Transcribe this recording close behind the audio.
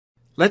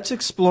Let's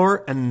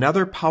explore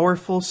another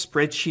powerful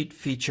spreadsheet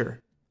feature,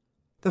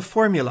 the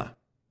formula.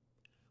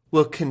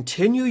 We'll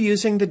continue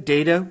using the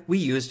data we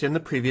used in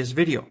the previous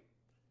video.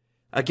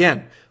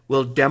 Again,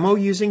 we'll demo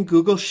using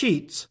Google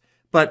Sheets,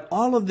 but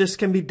all of this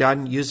can be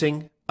done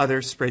using other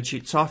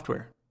spreadsheet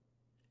software.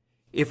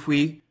 If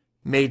we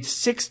made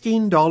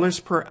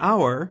 $16 per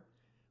hour,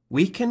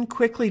 we can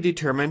quickly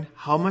determine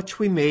how much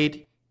we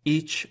made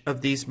each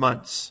of these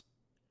months.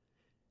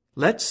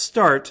 Let's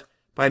start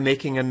by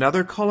making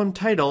another column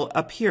title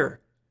up here.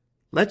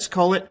 Let's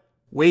call it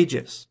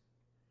Wages.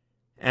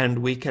 And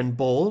we can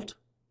bold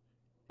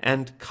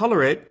and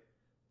color it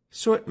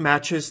so it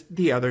matches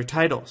the other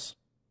titles.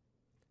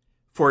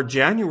 For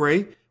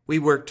January, we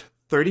worked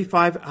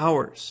 35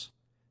 hours.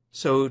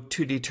 So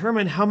to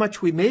determine how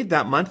much we made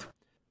that month,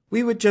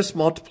 we would just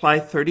multiply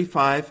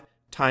 35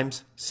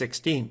 times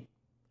 16.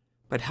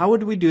 But how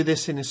would we do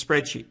this in a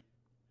spreadsheet?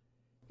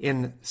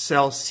 In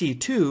cell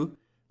C2,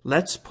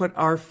 let's put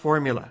our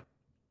formula.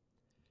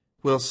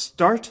 We'll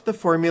start the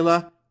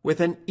formula with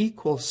an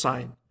equal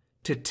sign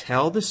to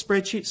tell the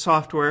spreadsheet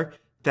software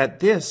that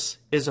this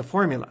is a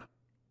formula.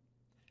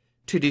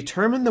 To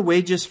determine the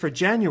wages for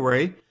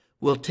January,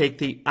 we'll take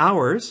the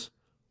hours,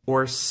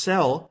 or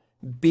cell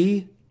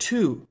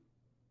B2.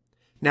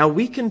 Now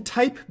we can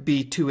type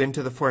B2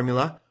 into the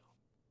formula,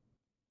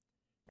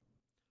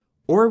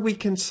 or we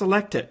can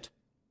select it.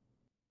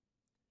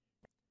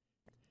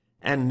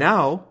 And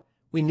now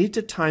we need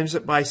to times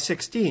it by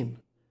 16.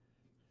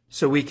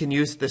 So we can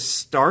use the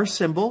star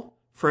symbol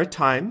for a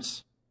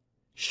times,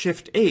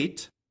 Shift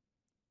 8,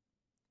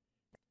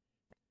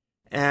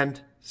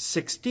 and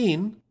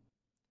 16.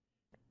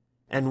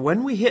 And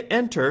when we hit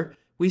enter,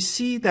 we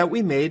see that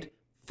we made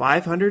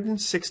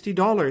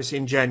 $560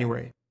 in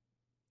January.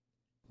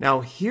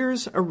 Now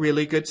here's a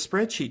really good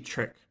spreadsheet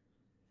trick.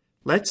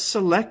 Let's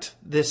select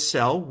this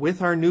cell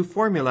with our new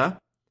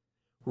formula,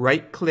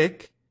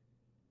 right-click,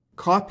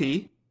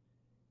 copy,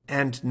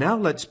 and now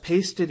let's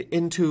paste it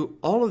into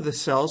all of the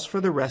cells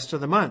for the rest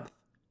of the month.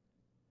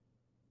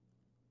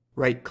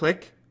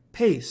 Right-click,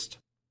 paste.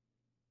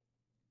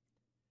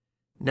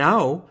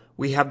 Now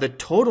we have the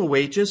total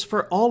wages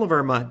for all of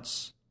our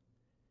months.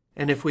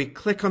 And if we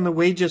click on the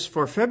wages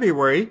for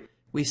February,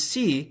 we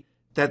see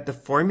that the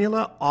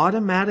formula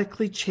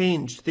automatically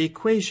changed the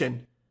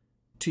equation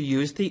to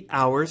use the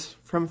hours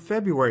from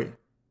February.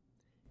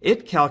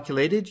 It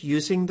calculated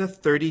using the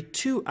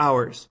 32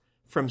 hours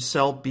from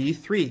cell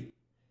B3.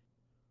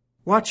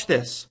 Watch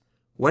this.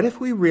 What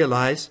if we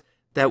realize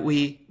that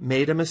we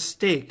made a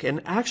mistake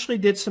and actually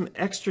did some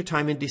extra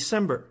time in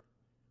December?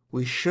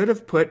 We should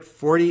have put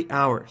 40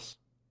 hours.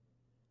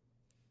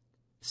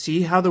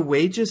 See how the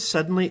wages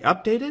suddenly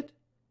updated?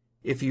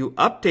 If you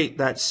update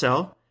that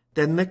cell,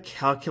 then the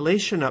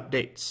calculation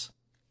updates.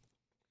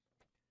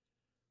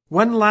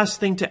 One last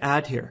thing to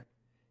add here.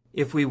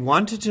 If we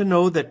wanted to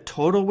know the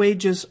total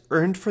wages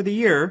earned for the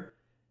year,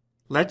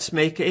 let's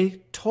make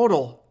a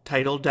total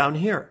title down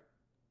here.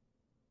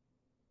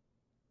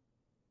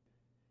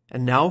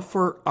 And now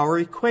for our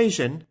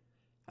equation,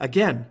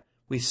 again,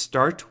 we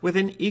start with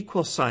an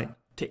equal sign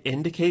to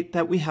indicate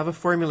that we have a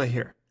formula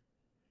here.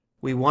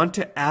 We want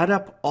to add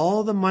up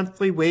all the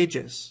monthly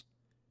wages.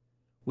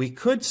 We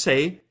could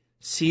say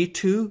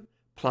C2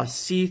 plus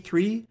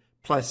C3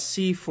 plus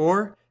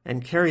C4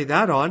 and carry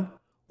that on,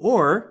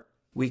 or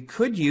we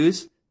could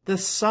use the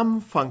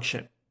sum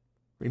function.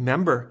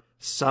 Remember,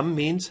 sum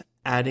means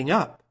adding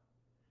up.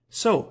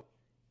 So,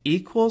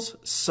 equals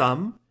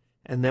sum,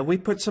 and then we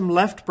put some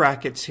left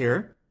brackets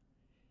here,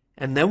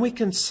 and then we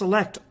can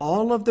select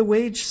all of the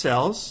wage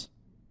cells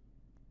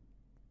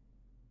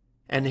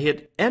and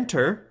hit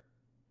enter,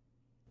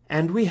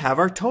 and we have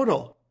our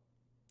total.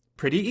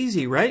 Pretty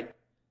easy, right?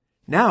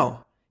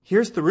 Now,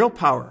 here's the real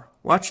power.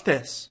 Watch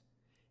this.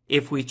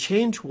 If we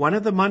change one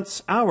of the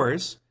month's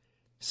hours,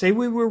 say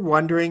we were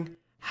wondering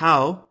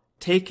how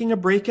taking a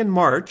break in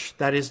March,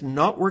 that is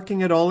not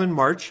working at all in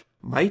March,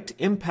 might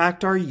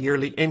impact our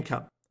yearly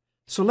income.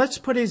 So let's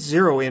put a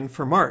 0 in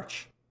for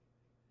March.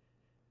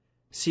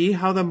 See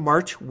how the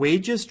March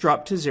wages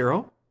drop to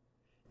 0?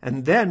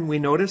 And then we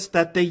notice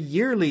that the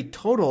yearly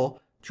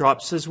total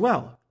drops as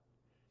well.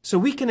 So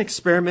we can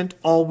experiment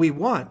all we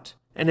want,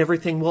 and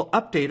everything will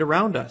update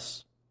around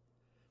us.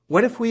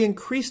 What if we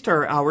increased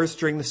our hours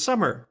during the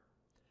summer?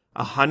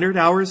 100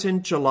 hours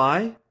in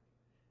July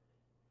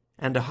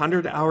and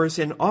 100 hours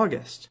in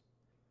August.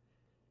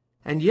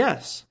 And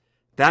yes,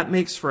 that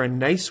makes for a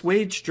nice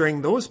wage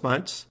during those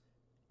months,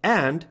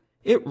 and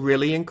it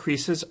really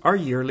increases our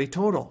yearly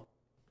total.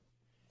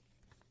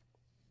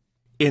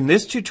 In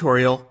this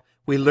tutorial,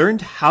 we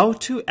learned how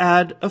to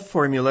add a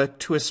formula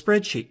to a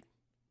spreadsheet.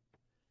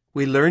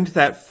 We learned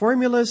that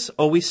formulas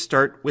always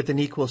start with an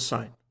equal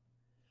sign.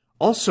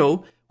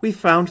 Also, we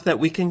found that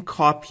we can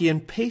copy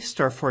and paste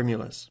our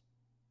formulas.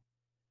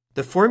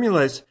 The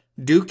formulas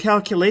do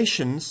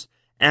calculations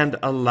and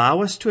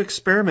allow us to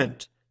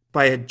experiment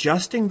by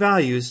adjusting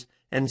values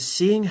and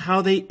seeing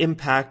how they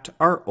impact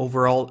our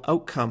overall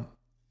outcome.